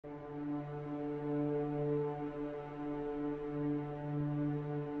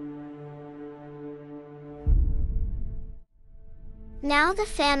Now the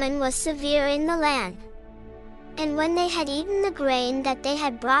famine was severe in the land. And when they had eaten the grain that they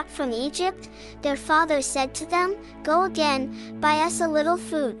had brought from Egypt, their father said to them, "Go again, buy us a little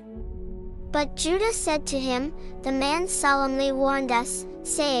food." But Judah said to him, "The man solemnly warned us,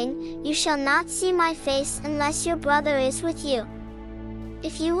 saying, 'You shall not see my face unless your brother is with you.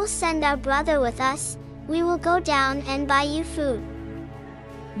 If you will send our brother with us, we will go down and buy you food.'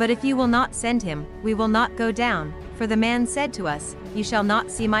 But if you will not send him, we will not go down, for the man said to us, 'You shall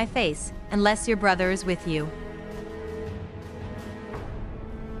not see my face, unless your brother is with you.'"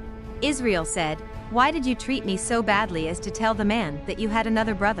 Israel said, "Why did you treat me so badly as to tell the man that you had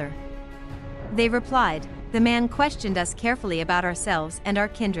another brother?" They replied, "The man questioned us carefully about ourselves and our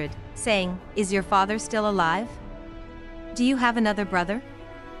kindred, saying, 'Is your father still alive? Do you have another brother?'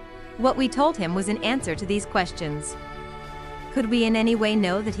 What we told him was in answer to these questions. Could we in any way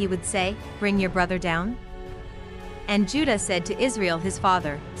know that he would say, 'Bring your brother down'?" And Judah said to Israel his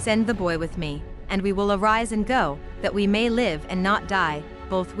father, "Send the boy with me, and we will arise and go, that we may live and not die,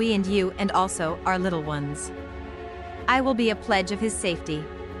 both we and you and also our little ones. I will be a pledge of his safety.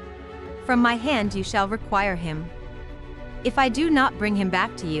 From my hand you shall require him. If I do not bring him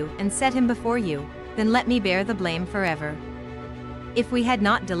back to you and set him before you, then let me bear the blame forever. If we had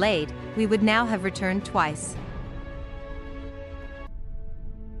not delayed, we would now have returned twice."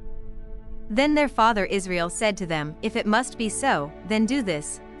 Then their father Israel said to them, "If it must be so, then do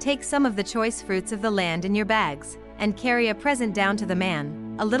this: take some of the choice fruits of the land in your bags, and carry a present down to the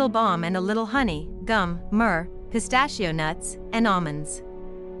man, a little balm and a little honey, gum, myrrh, pistachio nuts, and almonds.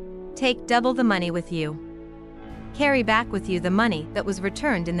 Take double the money with you. Carry back with you the money that was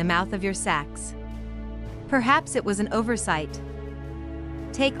returned in the mouth of your sacks. Perhaps it was an oversight.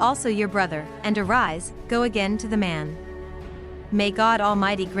 Take also your brother, and arise, go again to the man. May God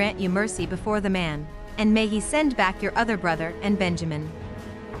Almighty grant you mercy before the man, and may he send back your other brother and Benjamin.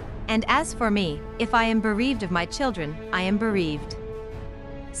 And as for me, if I am bereaved of my children, I am bereaved."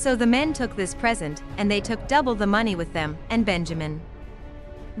 So the men took this present, and they took double the money with them, and Benjamin.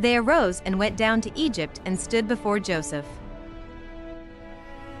 They arose and went down to Egypt and stood before Joseph.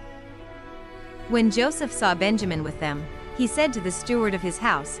 When Joseph saw Benjamin with them, he said to the steward of his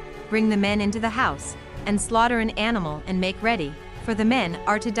house, "Bring the men into the house, and slaughter an animal and make ready, for the men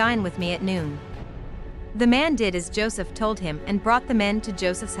are to dine with me at noon." The man did as Joseph told him and brought the men to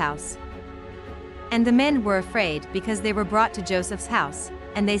Joseph's house. And the men were afraid because they were brought to Joseph's house,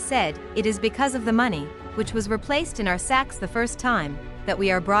 and they said, "It is because of the money, which was replaced in our sacks the first time, that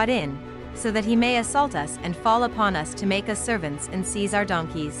we are brought in, so that he may assault us and fall upon us to make us servants and seize our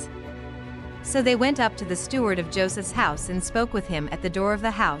donkeys." So they went up to the steward of Joseph's house and spoke with him at the door of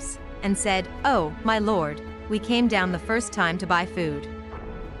the house, and said, "Oh, my lord, we came down the first time to buy food.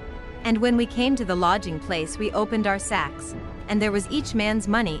 And when we came to the lodging place we opened our sacks, and there was each man's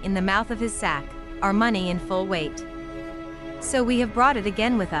money in the mouth of his sack, our money in full weight. So we have brought it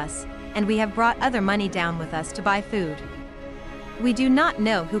again with us, and we have brought other money down with us to buy food. We do not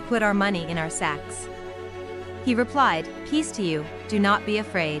know who put our money in our sacks." He replied, "Peace to you, do not be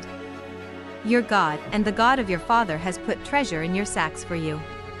afraid. Your God and the God of your father has put treasure in your sacks for you.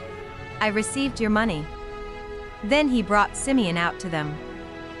 I received your money." Then he brought Simeon out to them.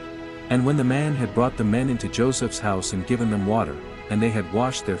 And when the man had brought the men into Joseph's house and given them water, and they had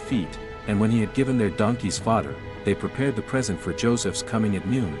washed their feet, and when he had given their donkeys fodder, they prepared the present for Joseph's coming at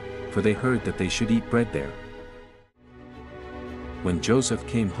noon, for they heard that they should eat bread there. When Joseph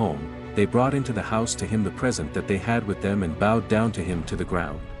came home, they brought into the house to him the present that they had with them and bowed down to him to the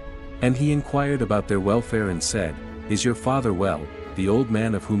ground. And he inquired about their welfare and said, "Is your father well, the old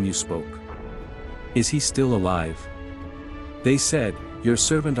man of whom you spoke? Is he still alive?" They said, "Your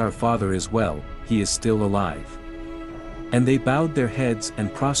servant our father is well, he is still alive." And they bowed their heads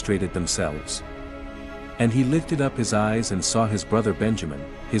and prostrated themselves. And he lifted up his eyes and saw his brother Benjamin,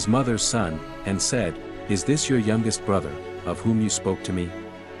 his mother's son, and said, "Is this your youngest brother, of whom you spoke to me?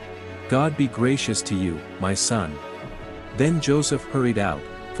 God be gracious to you, my son." Then Joseph hurried out,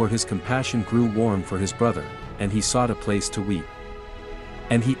 for his compassion grew warm for his brother, and he sought a place to weep.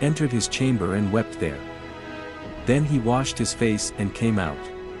 And he entered his chamber and wept there. Then he washed his face and came out.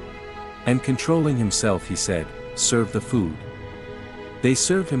 And controlling himself he said, "Serve the food." They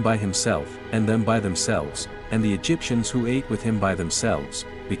served him by himself, and them by themselves, and the Egyptians who ate with him by themselves,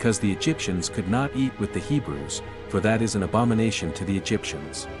 because the Egyptians could not eat with the Hebrews, for that is an abomination to the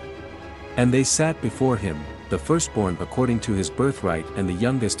Egyptians. And they sat before him, the firstborn according to his birthright and the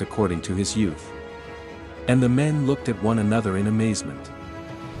youngest according to his youth. And the men looked at one another in amazement.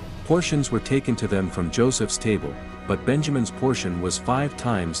 Portions were taken to them from Joseph's table, but Benjamin's portion was 5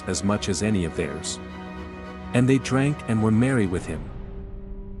 times as much as any of theirs. And they drank and were merry with him.